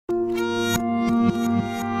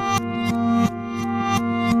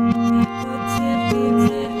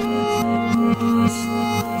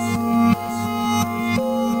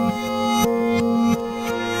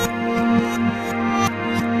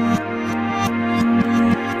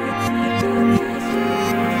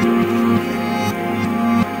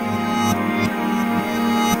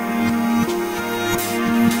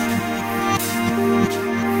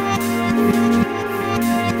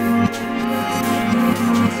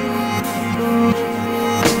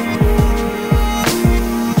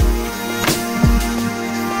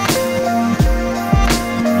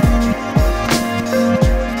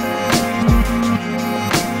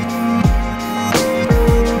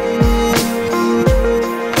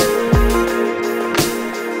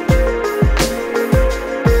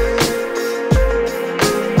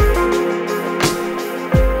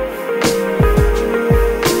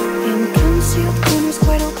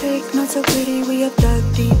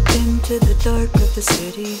into the dark of the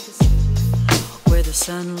city, where the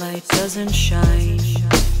sunlight doesn't shine.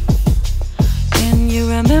 Can you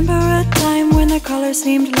remember a time when the colors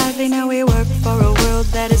seemed lively? Now we work for a world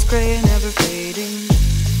that is gray and ever fading.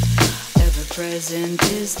 Ever present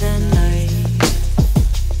is the night.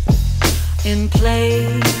 In play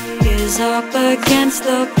is up against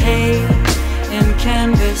the pale, and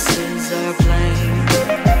canvases are playing.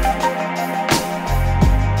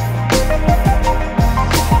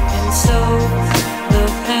 And so the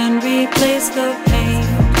pen replaced the pain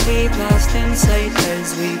we've lost in sight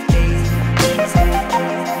as we've gained.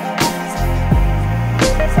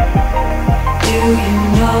 Do you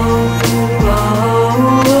know? No.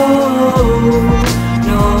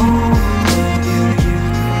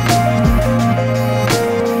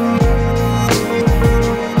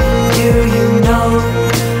 Do you know?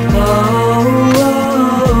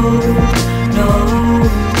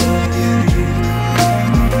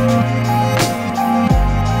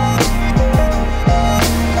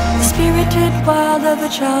 The spirited wild of a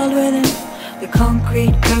child within, the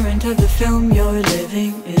concrete current of the film you're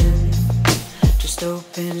living in. Just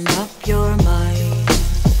open up your mind.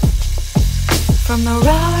 From the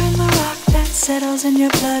roar and the rock that settles in your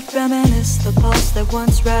blood, reminisce the pulse that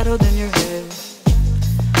once rattled in your head,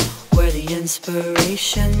 where the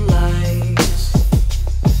inspiration lies.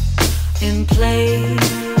 In play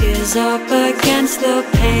is up against the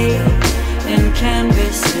pale, and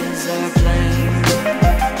canvases are playing.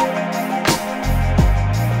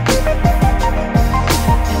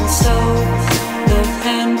 And so the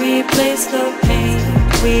pen replaced the pain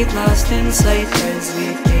we've lost in sight as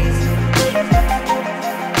we've gained.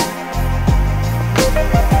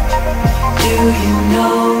 Do you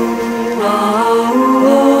know?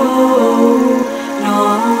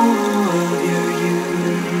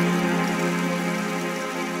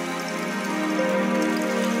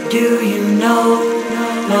 Do you know?